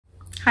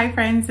Hi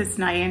friends, it's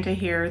Nayanda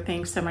here.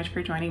 Thanks so much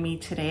for joining me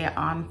today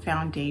on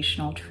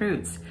Foundational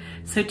Truths.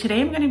 So today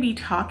I'm going to be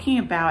talking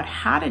about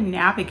how to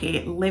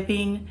navigate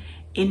living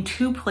in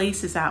two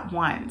places at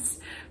once.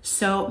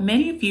 So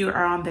many of you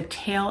are on the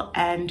tail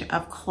end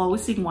of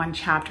closing one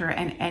chapter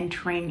and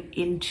entering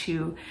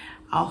into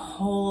a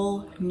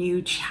whole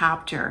new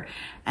chapter,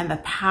 and the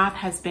path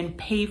has been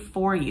paved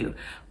for you.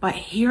 But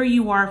here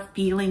you are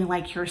feeling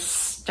like you're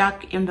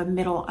stuck in the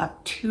middle of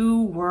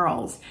two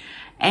worlds.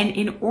 And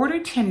in order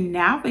to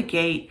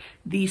navigate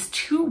these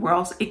two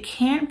worlds, it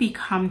can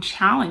become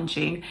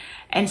challenging.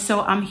 And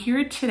so I'm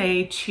here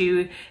today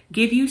to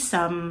give you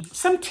some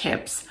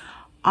tips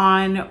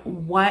on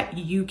what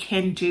you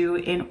can do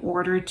in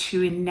order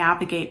to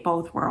navigate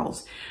both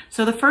worlds.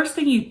 So the first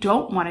thing you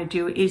don't want to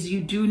do is you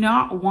do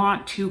not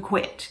want to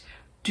quit.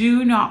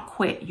 Do not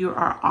quit. You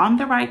are on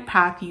the right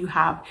path.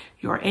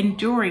 You're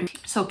enduring.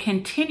 So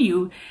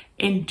continue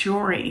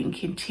enduring,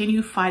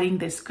 continue fighting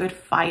this good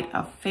fight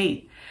of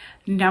faith.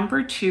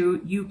 Number two,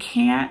 you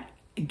can't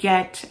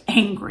get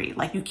angry.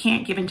 Like, you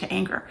can't give into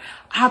anger.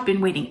 I've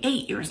been waiting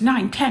 8 years,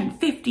 9, 10,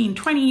 15,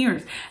 20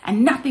 years,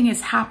 and nothing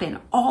has happened.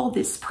 All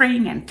this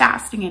praying and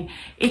fasting, and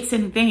it's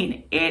in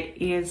vain. It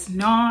is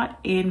not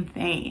in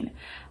vain.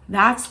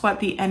 That's what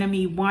the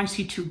enemy wants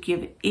you to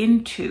give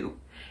into.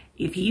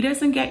 If he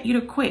doesn't get you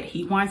to quit,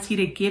 he wants you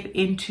to give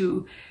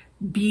into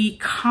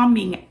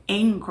becoming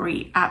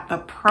angry at the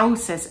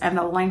process and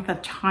the length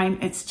of time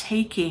it's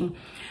taking,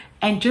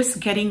 and just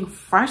getting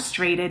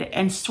frustrated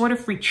and sort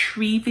of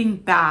retrieving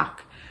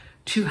back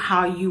to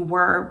how you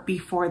were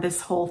before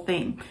this whole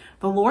thing.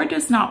 The Lord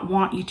does not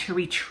want you to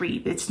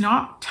retrieve. It's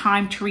not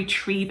time to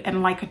retrieve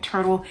and like a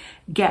turtle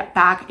get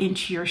back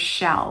into your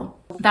shell.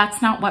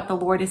 That's not what the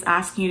Lord is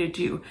asking you to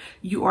do.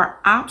 You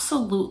are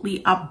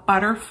absolutely a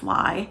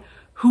butterfly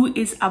who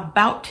is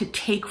about to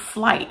take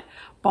flight.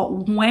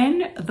 But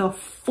when the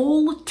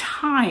full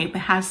time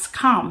has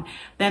come,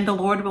 then the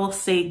Lord will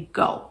say,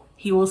 go.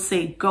 He will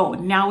say, go.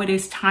 Now it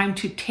is time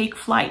to take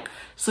flight.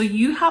 So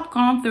you have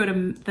gone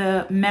through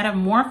the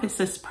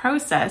metamorphosis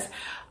process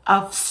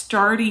of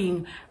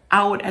starting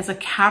out as a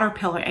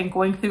caterpillar and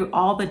going through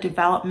all the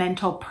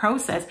developmental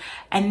process.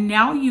 And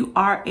now you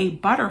are a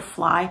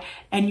butterfly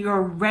and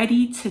you're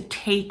ready to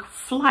take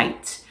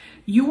flight.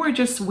 You are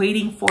just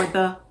waiting for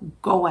the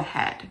go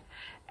ahead.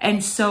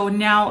 And so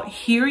now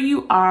here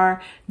you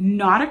are,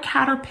 not a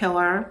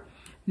caterpillar,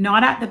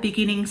 not at the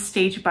beginning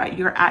stage, but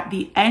you're at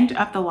the end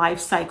of the life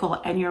cycle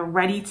and you're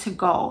ready to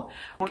go.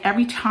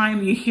 Every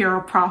time you hear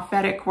a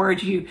prophetic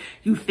word, you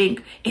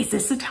think, is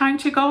this the time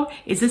to go?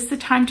 Is this the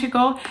time to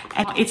go?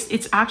 And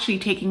it's actually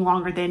taking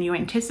longer than you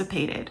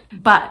anticipated.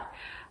 But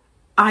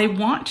I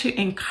want to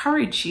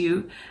encourage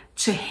you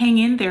to hang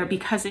in there,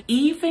 because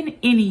even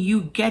in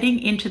you getting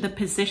into the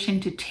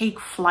position to take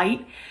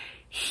flight,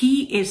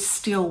 he is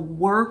still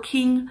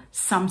working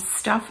some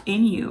stuff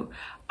in you.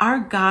 Our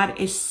God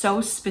is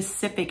so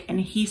specific and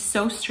he's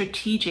so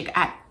strategic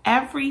at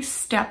every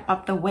step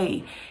of the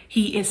way.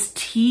 He is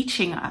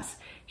teaching us.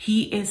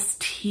 He is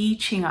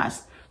teaching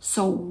us.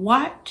 So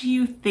what do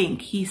you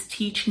think he's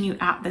teaching you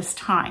at this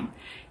time?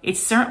 It's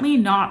certainly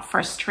not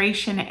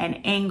frustration and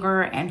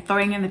anger and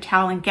throwing in the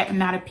towel and getting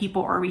mad at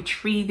people or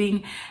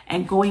retrieving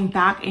and going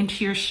back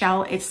into your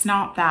shell. It's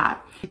not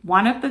that.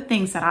 One of the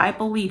things that I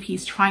believe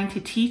he's trying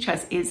to teach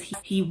us is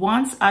he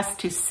wants us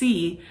to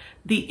see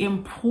the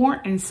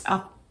importance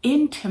of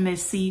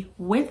intimacy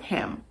with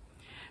him.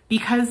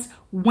 Because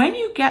when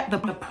you get the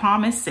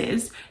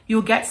promises,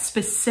 you'll get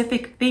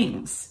specific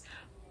things.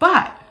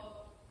 But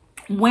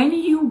when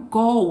you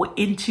go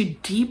into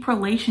deep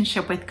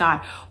relationship with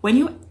God, when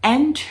you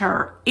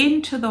enter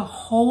into the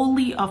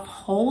Holy of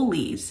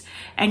Holies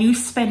and you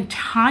spend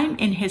time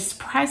in his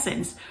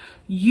presence,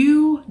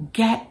 you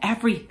get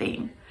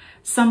everything.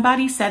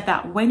 Somebody said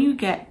that when you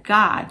get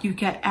God, you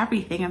get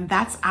everything, and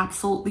that's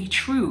absolutely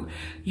true.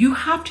 You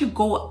have to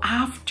go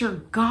after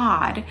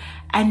God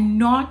and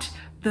not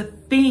the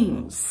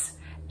things.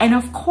 And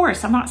of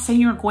course, I'm not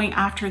saying you're going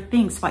after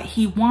things, but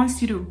he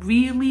wants you to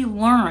really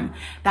learn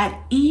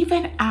that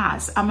even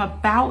as I'm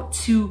about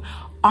to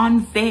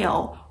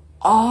unveil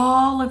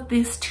all of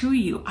this to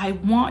you, I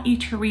want you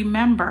to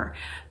remember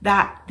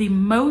that the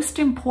most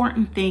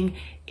important thing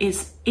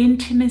is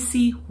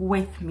intimacy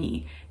with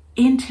me.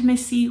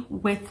 Intimacy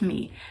with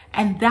me,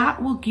 and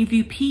that will give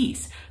you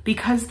peace,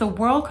 because the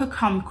world could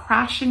come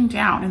crashing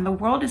down and the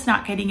world is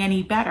not getting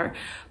any better,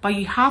 but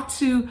you have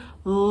to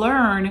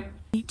learn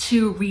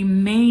to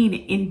remain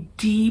in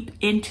deep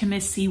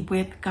intimacy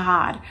with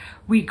God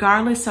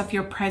regardless of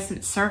your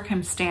present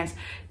circumstance.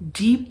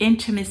 Deep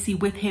intimacy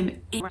with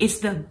him is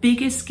the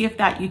biggest gift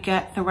that you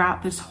get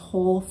throughout this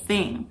whole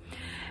thing.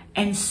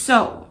 And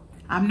so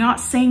I'm not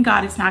saying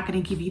God is not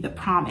going to give you the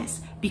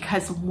promise,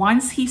 because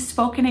once he's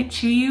spoken it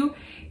to you,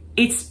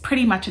 it's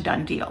pretty much a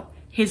done deal.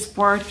 His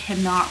word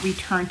cannot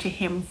return to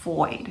him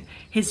void.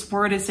 His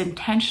word is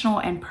intentional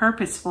and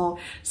purposeful.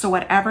 So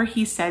whatever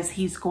he says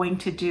he's going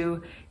to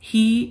do,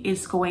 he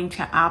is going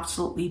to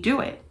absolutely do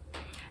it.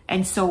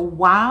 And so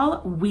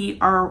while we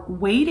are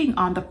waiting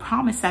on the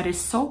promise that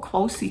is so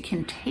close you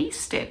can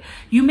taste it,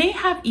 you may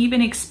have even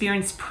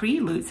experienced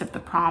preludes of the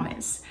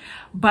promise,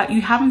 but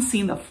you haven't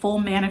seen the full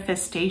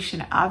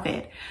manifestation of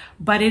it.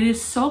 But it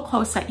is so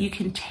close that you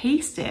can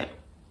taste it.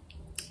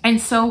 And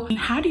so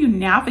how do you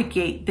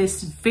navigate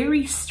this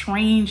very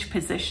strange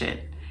position?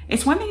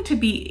 It's one thing to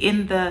be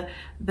in the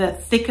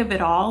thick of it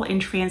all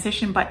in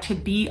transition, but to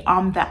be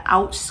on the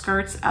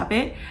outskirts of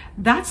it,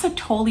 that's a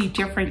totally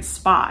different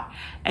spot.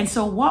 And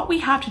so what we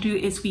have to do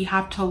is we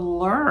have to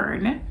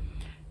learn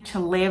to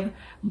live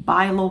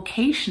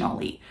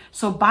bilocationally.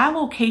 So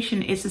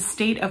bilocation is a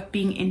state of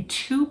being in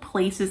two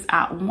places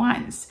at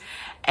once.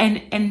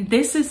 And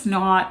this is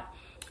not,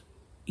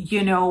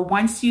 you know,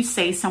 once you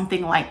say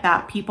something like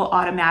that, people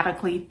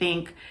automatically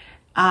think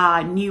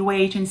New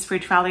Age and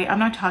spirituality. I'm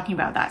not talking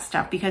about that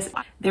stuff, because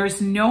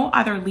there's no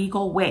other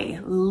legal way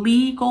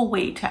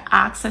to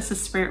access the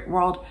spirit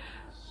world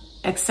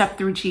except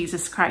through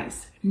Jesus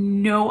Christ.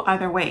 No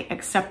other way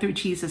except through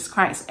Jesus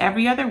Christ.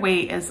 Every other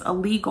way is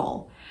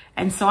illegal.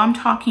 And so I'm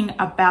talking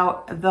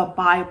about the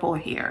Bible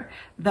here,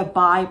 the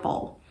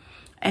Bible.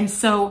 And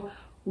so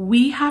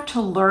we have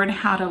to learn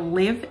how to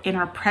live in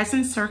our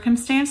present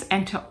circumstance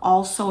and to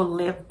also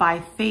live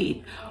by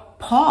faith.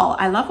 Paul,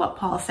 I love what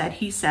Paul said.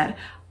 He said,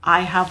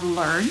 I have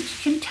learned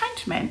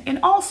contentment in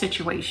all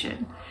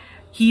situations.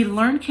 He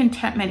learned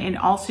contentment in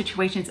all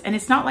situations. And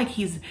it's not like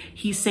he's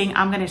saying,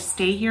 I'm going to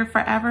stay here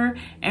forever.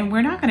 And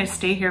we're not going to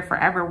stay here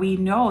forever. We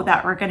know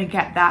that we're going to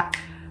get that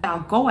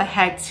go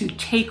ahead to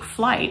take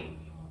flight.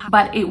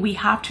 But we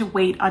have to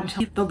wait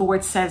until the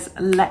Lord says,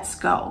 let's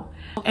go.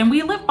 And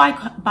we live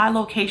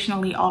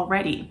bilocationally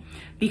already,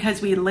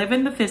 because we live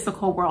in the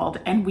physical world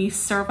and we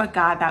serve a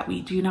God that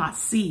we do not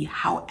see.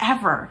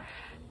 However,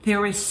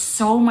 there is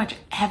so much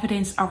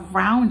evidence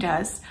around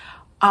us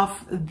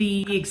of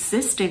the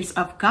existence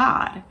of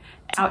God.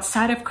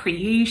 Outside of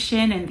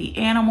creation and the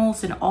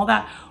animals and all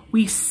that,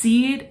 we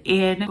see it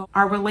in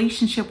our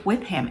relationship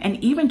with him.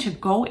 And even to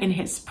go in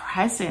his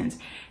presence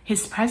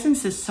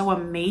is so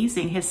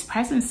amazing. His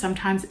presence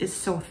sometimes is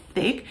so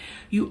thick,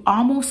 you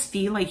almost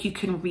feel like you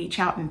can reach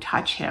out and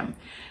touch him.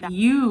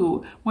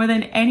 You, more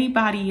than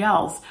anybody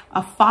else,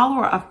 a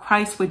follower of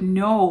Christ, would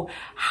know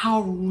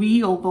how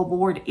real the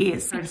Lord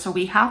is. And so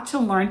we have to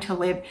learn to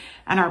live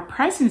in our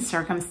present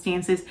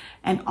circumstances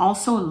and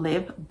also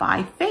live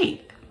by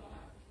faith.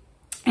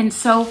 And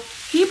so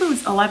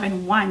Hebrews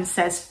 11:1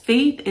 says,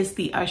 faith is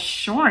the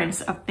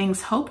assurance of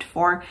things hoped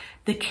for,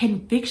 the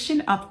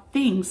conviction of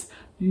things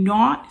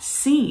not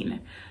seen.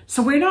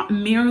 So we're not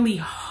merely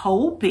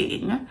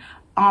hoping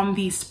on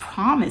these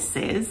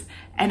promises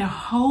and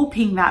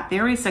hoping that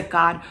there is a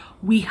God.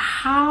 We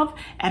have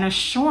an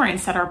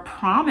assurance that our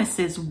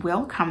promises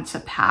will come to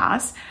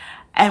pass,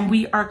 and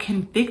we are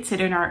convicted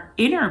in our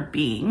inner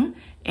being,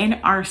 in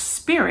our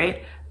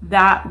spirit,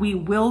 that we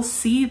will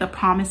see the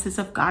promises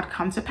of God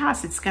come to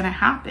pass. It's going to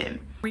happen.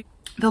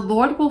 The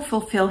Lord will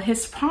fulfill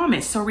his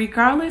promise. So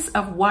regardless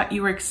of what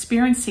you're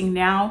experiencing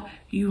now,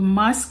 you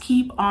must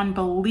keep on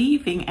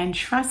believing and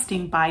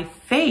trusting by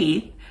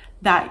faith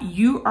that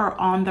you are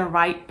on the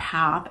right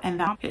path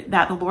and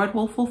that the Lord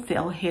will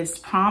fulfill his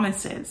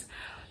promises.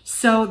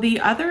 So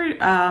the other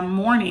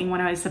morning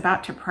when I was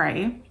about to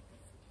pray,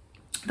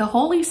 the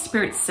Holy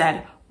Spirit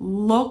said,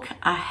 look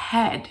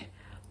ahead.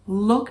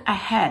 Look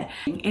ahead.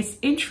 It's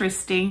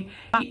interesting.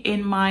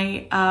 In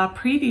my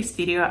previous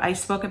video, I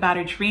spoke about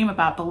a dream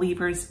about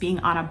believers being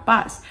on a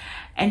bus.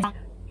 And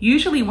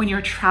usually when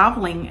you're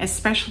traveling,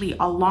 especially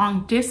a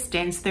long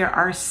distance, there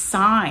are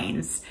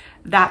signs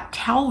that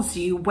tells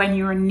you when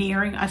you're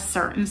nearing a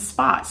certain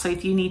spot. So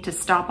if you need to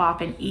stop off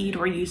and eat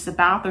or use the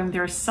bathroom,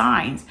 there are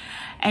signs.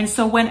 And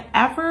so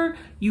whenever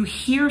you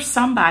hear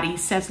somebody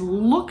says,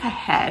 look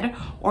ahead,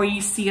 or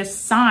you see a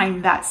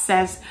sign that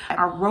says,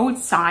 a road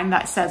sign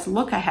that says,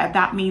 look ahead,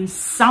 that means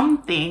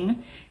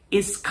something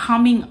is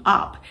coming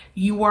up.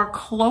 You are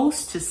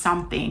close to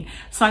something.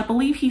 So I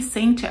believe he's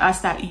saying to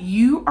us that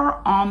you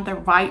are on the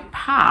right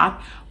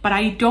path, but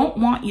I don't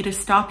want you to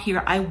stop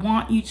here. I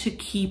want you to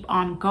keep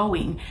on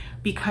going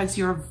because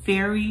you're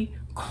very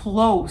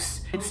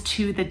close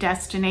to the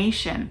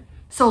destination.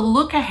 So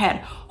look ahead.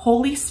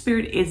 Holy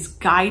Spirit is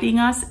guiding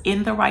us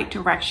in the right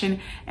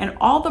direction. And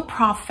all the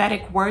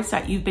prophetic words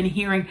that you've been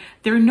hearing,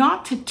 they're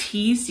not to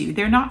tease you.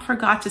 They're not for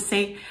God to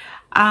say,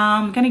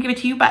 I'm going to give it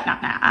to you, but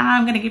not now.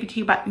 I'm going to give it to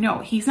you, but no,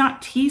 he's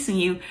not teasing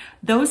you.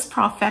 Those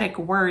prophetic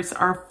words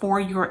are for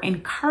your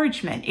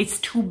encouragement. It's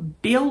to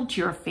build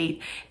your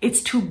faith.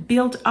 It's to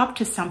build up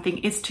to something.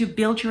 It's to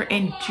build your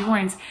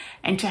endurance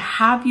and to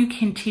have you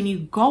continue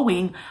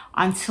going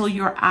until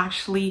you're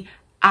actually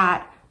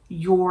at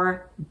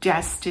your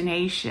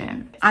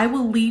destination. I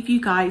will leave you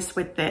guys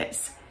with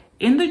this.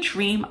 In the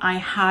dream I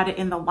had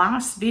in the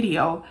last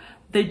video,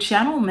 the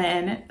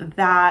gentleman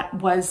that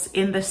was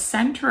in the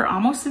center,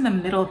 almost in the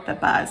middle of the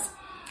bus,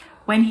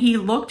 when he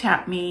looked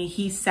at me,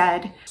 he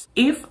said,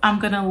 if I'm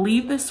going to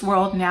leave this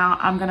world now,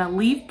 I'm going to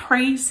leave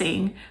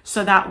praising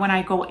so that when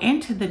I go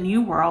into the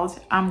new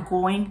world, I'm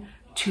going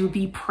to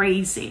be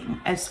praising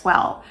as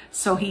well.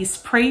 So he's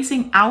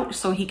praising out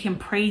so he can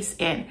praise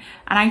in.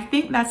 And I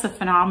think that's a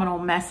phenomenal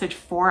message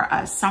for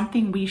us,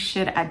 something we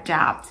should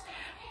adapt.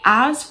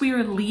 As we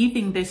are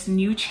leaving this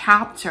new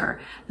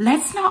chapter,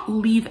 let's not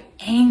leave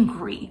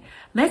angry.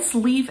 Let's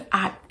leave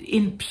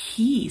in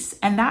peace.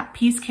 And that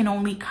peace can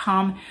only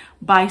come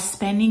by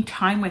spending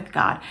time with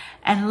God.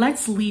 And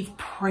let's leave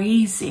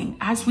praising.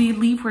 As we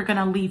leave, we're going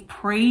to leave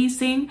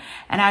praising.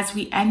 And as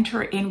we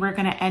enter in, we're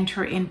going to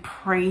enter in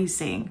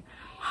praising.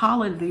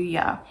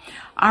 Hallelujah.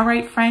 All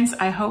right, friends,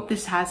 I hope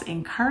this has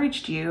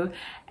encouraged you.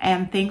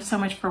 And thanks so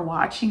much for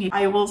watching.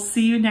 I will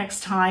see you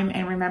next time.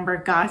 And remember,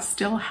 God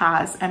still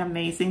has an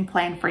amazing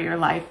plan for your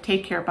life.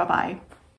 Take care. Bye-bye.